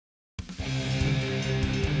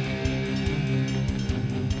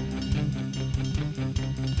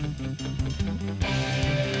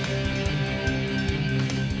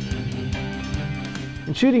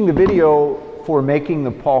In shooting the video for making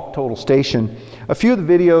the Paulk total station, a few of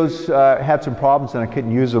the videos had some problems and I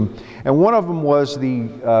couldn't use them. And one of them was the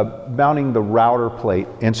mounting the router plate.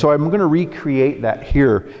 And so I'm going to recreate that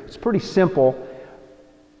here. It's pretty simple,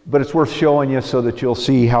 but it's worth showing you so that you'll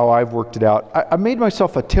see how I've worked it out. I made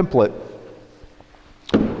myself a template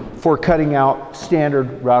for cutting out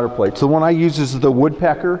standard router plates. The one I use is the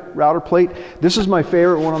woodpecker router plate. This is my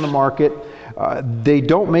favorite one on the market. They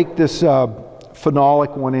don't make this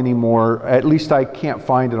phenolic one anymore. At least I can't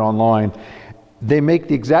find it online. They make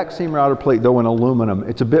the exact same router plate though in aluminum.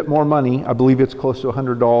 It's a bit more money. I believe it's close to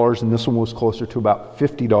 $100, and this one was closer to about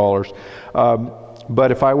 $50.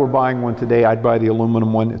 But if I were buying one today, I'd buy the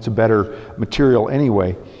aluminum one. It's a better material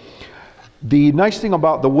anyway. The nice thing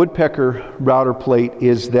about the woodpecker router plate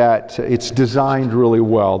is that it's designed really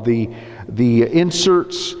well. The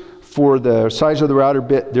inserts for the size of the router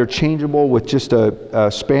bit, they're changeable with just a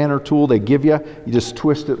spanner tool they give you. You just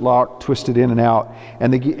twist it, lock, twist it in and out,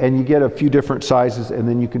 and you get a few different sizes, and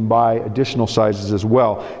then you can buy additional sizes as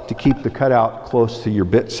well to keep the cutout close to your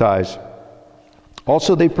bit size.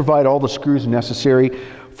 Also, they provide all the screws necessary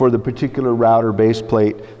for the particular router base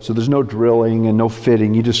plate, so there's no drilling and no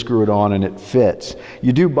fitting. You just screw it on and it fits.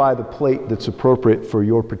 You do buy the plate that's appropriate for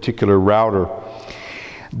your particular router.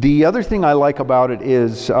 The other thing I like about it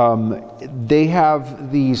is they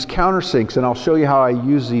have these countersinks, and I'll show you how I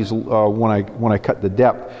use these when I cut the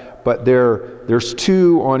depth. But there's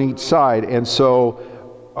two on each side, and so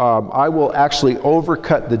I will actually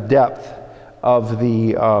overcut the depth of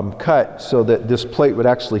the cut so that this plate would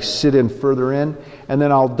actually sit in further in, and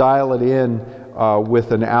then I'll dial it in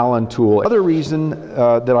with an Allen tool. Another reason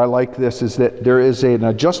that I like this is that there is an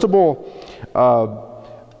adjustable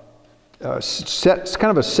it's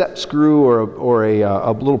kind of a set screw or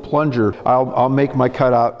a little plunger. I'll make my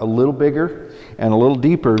cutout a little bigger and a little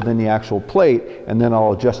deeper than the actual plate, and then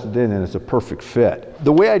I'll adjust it in and it's a perfect fit.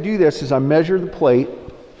 The way I do this is I measure the plate,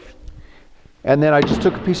 and then I just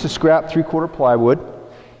took a piece of scrap 3/4 plywood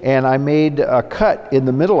and I made a cut in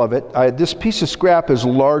the middle of it. This piece of scrap is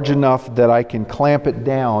large enough that I can clamp it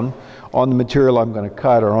down on the material I'm going to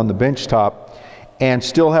cut or on the bench top and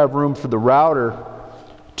still have room for the router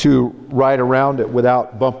to ride around it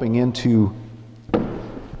without bumping into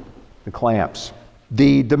the clamps.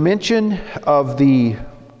 The dimension of the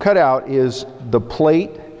cutout is the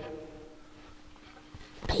plate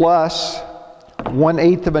plus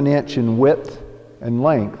 1/8 of an inch in width and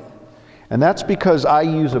length. And that's because I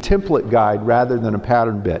use a template guide rather than a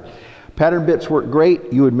pattern bit. Pattern bits work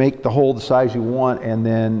great. You would make the hole the size you want and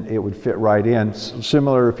then it would fit right in.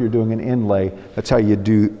 Similar if you're doing an inlay, that's how you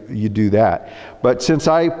do that. But since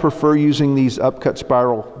I prefer using these upcut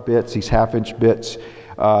spiral bits, these 1/2 inch bits,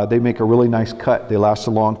 they make a really nice cut. They last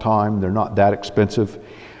a long time. They're not that expensive.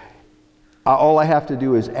 All I have to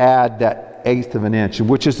do is add that 1/8 of an inch,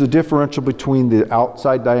 which is the differential between the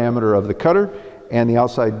outside diameter of the cutter and the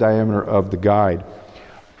outside diameter of the guide.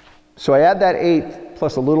 So I add that 1/8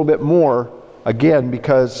 plus a little bit more, again,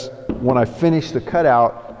 because when I finish the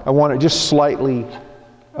cutout, I want it just slightly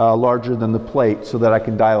larger than the plate so that I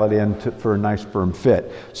can dial it in for a nice firm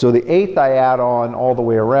fit. So the 1/8 I add on all the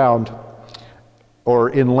way around, or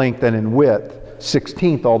in length and in width,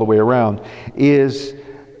 1/16 all the way around, is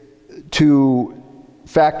to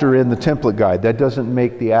factor in the template guide. That doesn't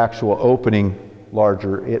make the actual opening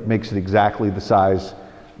larger. It makes it exactly the size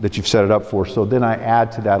that you've set it up for. So then I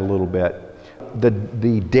add to that a little bit.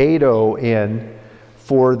 The dado in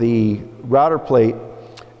for the router plate,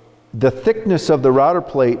 the thickness of the router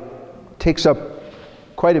plate takes up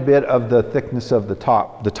quite a bit of the thickness of the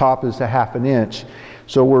top. The top is a 1/2 inch.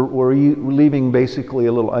 So we're leaving basically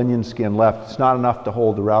a little onion skin left. It's not enough to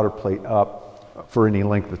hold the router plate up for any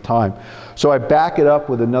length of time. So I back it up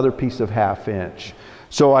with another piece of 1/2 inch.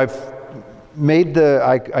 So I've made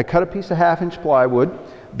I cut a piece of 1/2 inch plywood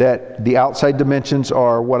that the outside dimensions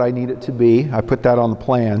are what I need it to be. I put that on the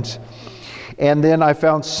plans. And then I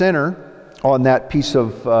found center on that piece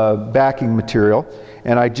of backing material,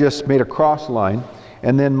 and I just made a cross line.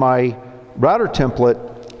 And then my router template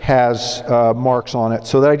has marks on it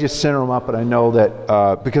so that I just center them up, and I know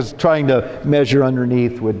that because trying to measure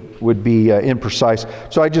underneath would be imprecise.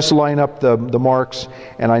 So I just line up the marks,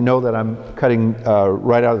 and I know that I'm cutting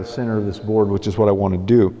right out of the center of this board, which is what I want to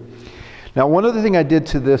do. Now, one other thing I did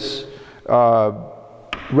to this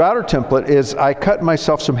router template is I cut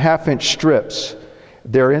myself some 1/2 inch strips.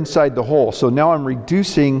 They're inside the hole. So now I'm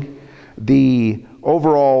reducing the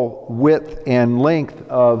overall width and length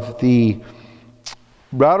of the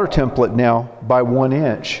router template now by 1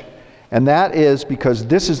 inch. And that is because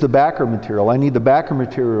this is the backer material. I need the backer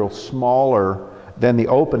material smaller than the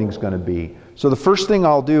opening is going to be. So the first thing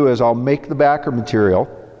I'll do is I'll make the backer material,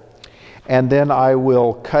 and then I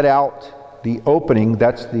will cut out the opening,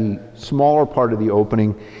 that's the smaller part of the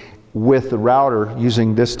opening, with the router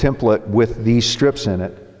using this template with these strips in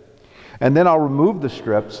it. And then I'll remove the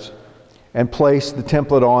strips and place the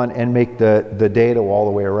template on and make the dado all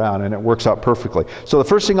the way around, and it works out perfectly. So the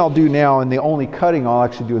first thing I'll do now, and the only cutting I'll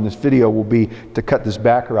actually do in this video, will be to cut this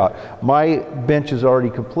backer out. My bench is already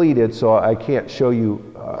completed, so I can't show you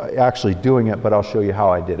actually doing it, but I'll show you how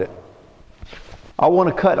I did it. I want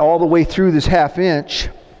to cut all the way through this 1/2 inch,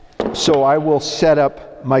 so I will set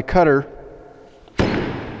up my cutter.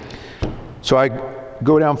 So I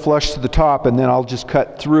go down flush to the top, and then I'll just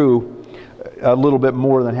cut through a little bit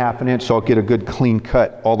more than 1/2 inch, so I'll get a good clean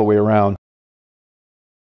cut all the way around.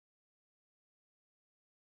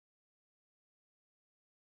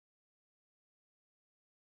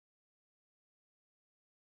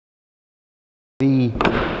 The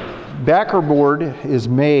backer board is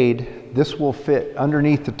made, this will fit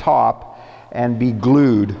underneath the top and be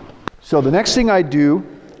glued. So the next thing I do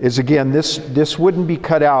is, again, this wouldn't be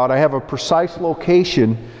cut out. I have a precise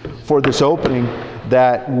location for this opening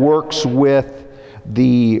that works with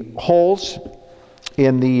the holes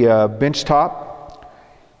in the bench top,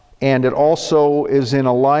 and it also is in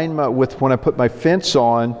alignment with when I put my fence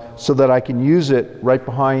on, so that I can use it right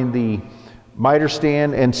behind the miter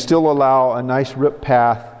stand and still allow a nice rip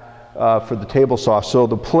path for the table saw. So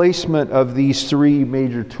the placement of these 3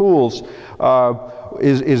 major tools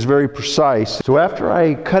is very precise. So after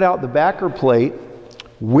I cut out the backer plate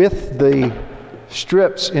with the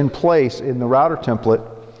strips in place in the router template,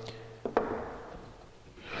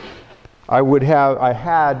 I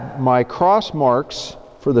had my cross marks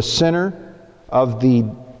for the center of the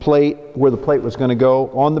plate, where the plate was going to go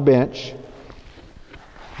on the bench,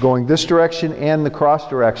 going this direction and the cross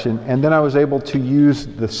direction, and then I was able to use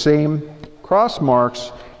the same cross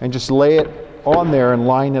marks and just lay it on there and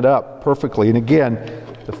line it up perfectly. And again,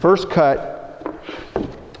 the first cut,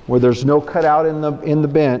 where there's no cut out in the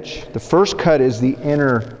bench, the first cut is the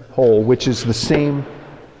inner hole, which is the same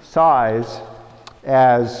size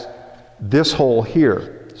as this hole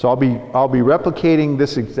here. So I'll be replicating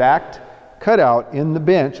this exact cutout in the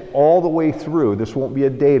bench all the way through. This won't be a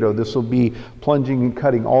dado. This will be plunging and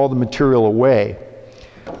cutting all the material away.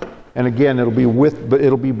 And again, it'll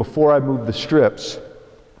be before I move the strips.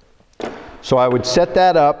 So I would set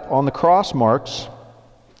that up on the cross marks,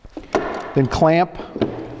 then clamp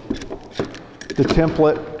the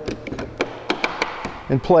template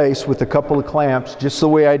in place with a couple of clamps, just the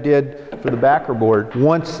way I did for the backer board.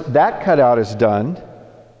 Once that cutout is done,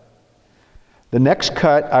 the next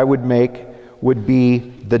cut I would make would be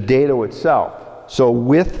the dado itself. So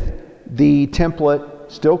with the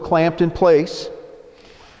template still clamped in place,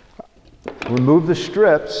 remove the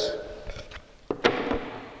strips,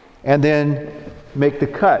 and then make the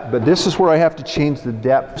cut. But this is where I have to change the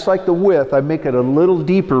depth. Just like the width, I make it a little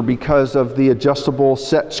deeper because of the adjustable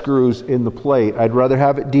set screws in the plate. I'd rather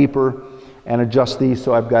have it deeper and adjust these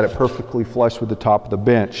so I've got it perfectly flush with the top of the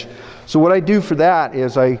bench. So what I do for that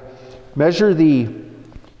is I measure the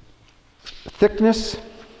thickness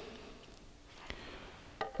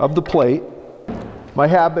of the plate. My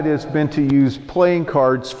habit has been to use playing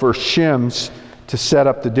cards for shims to set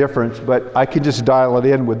up the difference, but I can just dial it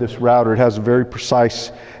in with this router. It has a very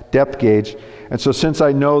precise depth gauge. And so since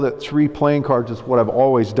I know that 3 playing cards is what I've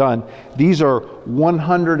always done, these are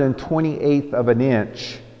 1/28 of an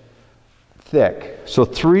inch thick. So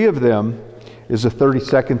 3 of them is a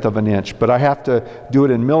 32nd of an inch, but I have to do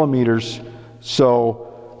it in millimeters. So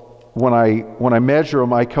when I measure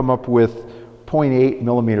them, I come up with 0.8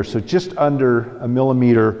 millimeters, so just under a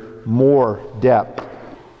millimeter more depth.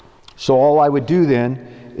 So all I would do then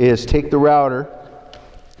is take the router,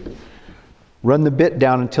 run the bit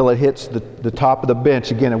down until it hits the top of the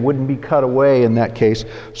bench. Again, it wouldn't be cut away in that case,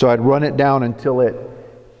 so I'd run it down until it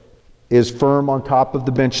is firm on top of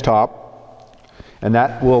the bench top, and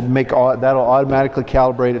that'll automatically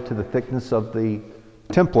calibrate it to the thickness of the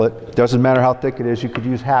template. Doesn't matter how thick it is, you could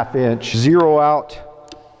use 1/2 inch. Zero out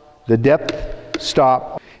the depth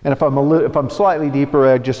stop, and if I'm slightly deeper,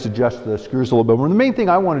 I just adjust the screws a little bit more. The main thing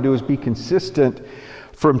I want to do is be consistent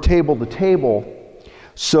from table to table,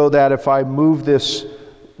 so that if I move this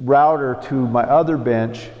router to my other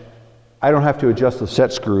bench, I don't have to adjust the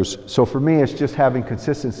set screws. So for me, it's just having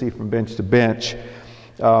consistency from bench to bench.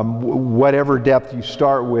 Whatever depth you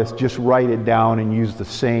start with, just write it down and use the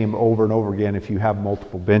same over and over again if you have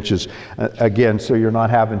multiple benches. Again, so you're not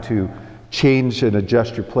having to change and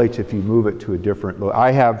adjust your plates if you move it to a different location.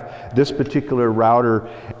 I have this particular router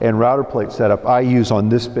and router plate setup I use on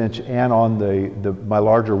this bench and on my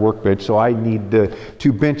larger workbench, so I need the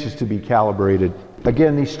two benches to be calibrated.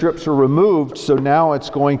 Again, these strips are removed, so now it's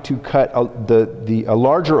going to cut a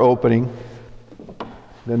larger opening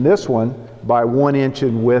than this one by 1 inch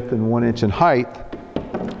in width and 1 inch in height.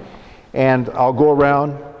 And I'll go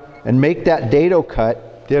around and make that dado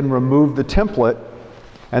cut, then remove the template,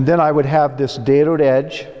 and then I would have this dadoed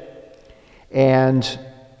edge and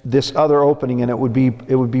this other opening, and it would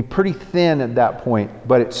be pretty thin at that point,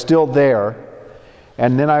 but it's still there.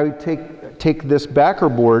 And then I would take this backer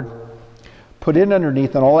board, put it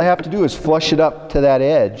underneath, and all I have to do is flush it up to that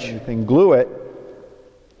edge and glue it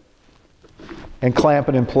and clamp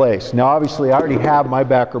it in place. Now obviously I already have my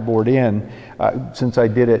backer board in since I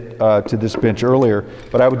did it to this bench earlier,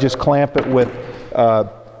 but I would just clamp it with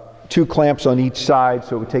 2 clamps on each side,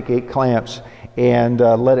 so it would take 8 clamps, and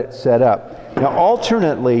let it set up. Now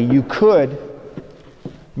alternately, you could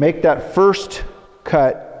make that first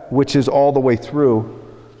cut, which is all the way through,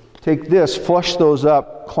 take this, flush those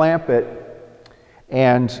up, clamp it,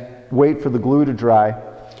 and wait for the glue to dry,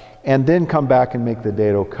 and then come back and make the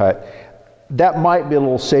dado cut. That might be a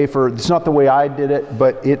little safer. It's not the way I did it,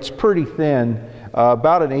 but it's pretty thin,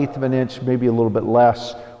 about 1/8 of an inch, maybe a little bit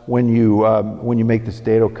less when you make this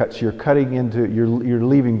dado cut. So you're cutting into, you're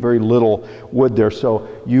leaving very little wood there. So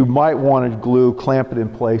you might want to glue, clamp it in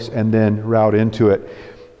place, and then route into it.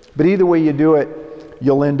 But either way you do it,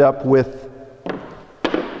 you'll end up with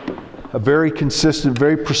a very consistent,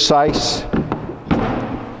 very precise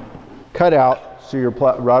cutout. So your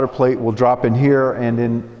router plate will drop in here and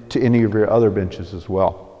into any of your other benches as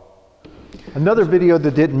well. Another video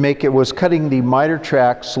that didn't make it was cutting the miter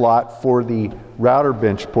track slot for the router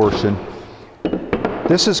bench portion.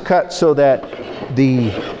 This is cut so that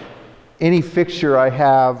any fixture I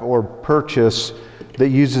have or purchase that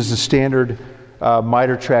uses the standard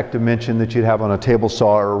miter track dimension that you'd have on a table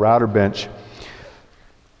saw or a router bench.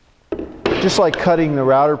 Just like cutting the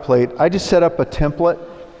router plate, I just set up a template.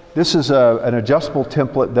 This is an adjustable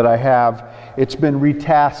template that I have. It's been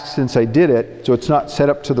retasked since I did it, so it's not set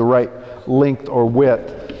up to the right length or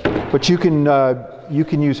width. But you can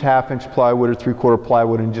use 1/2-inch plywood or 3/4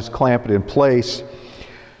 plywood and just clamp it in place.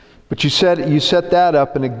 But you set that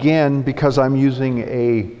up, and again, because I'm using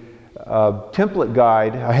a template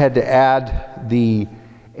guide, I had to add the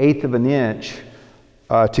 1/8 of an inch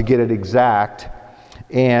to get it exact.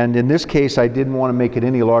 And in this case, I didn't want to make it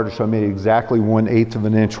any larger, so I made it exactly 1/8 of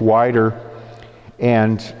an inch wider.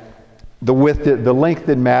 And the length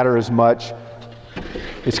didn't matter as much.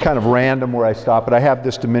 It's kind of random where I stop it. I have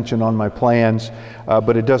this dimension on my plans,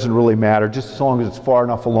 but it doesn't really matter, just as long as it's far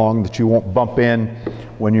enough along that you won't bump in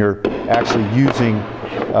when you're actually using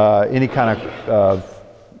any kind of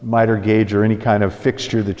miter gauge or any kind of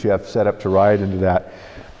fixture that you have set up to ride into that.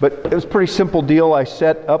 But it was a pretty simple deal. I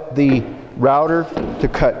set up the router to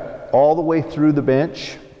cut all the way through the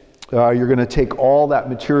bench. You're going to take all that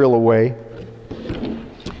material away.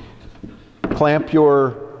 Clamp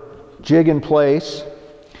your jig in place,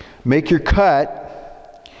 make your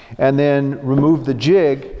cut, and then remove the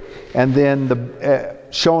jig, and then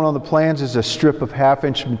shown on the plans is a strip of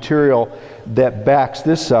 1/2-inch material that backs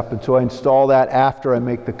this up, and so I install that after I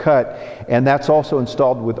make the cut, and that's also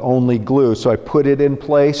installed with only glue. So I put it in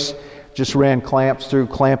place, just ran clamps through,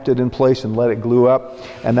 clamped it in place, and let it glue up,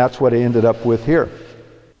 and that's what I ended up with here.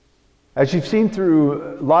 As you've seen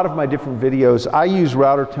through a lot of my different videos, I use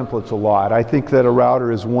router templates a lot. I think that a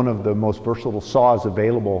router is one of the most versatile saws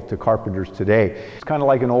available to carpenters today. It's kind of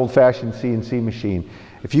like an old-fashioned CNC machine.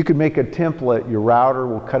 If you can make a template, your router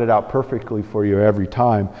will cut it out perfectly for you every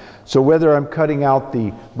time. So whether I'm cutting out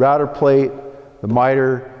the router plate, the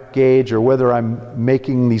miter gauge, or whether I'm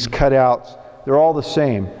making these cutouts, they're all the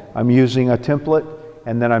same. I'm using a template,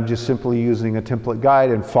 and then I'm just simply using a template guide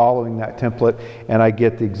and following that template, and I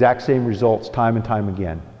get the exact same results time and time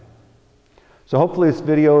again. So hopefully this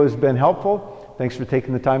video has been helpful. Thanks for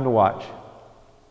taking the time to watch.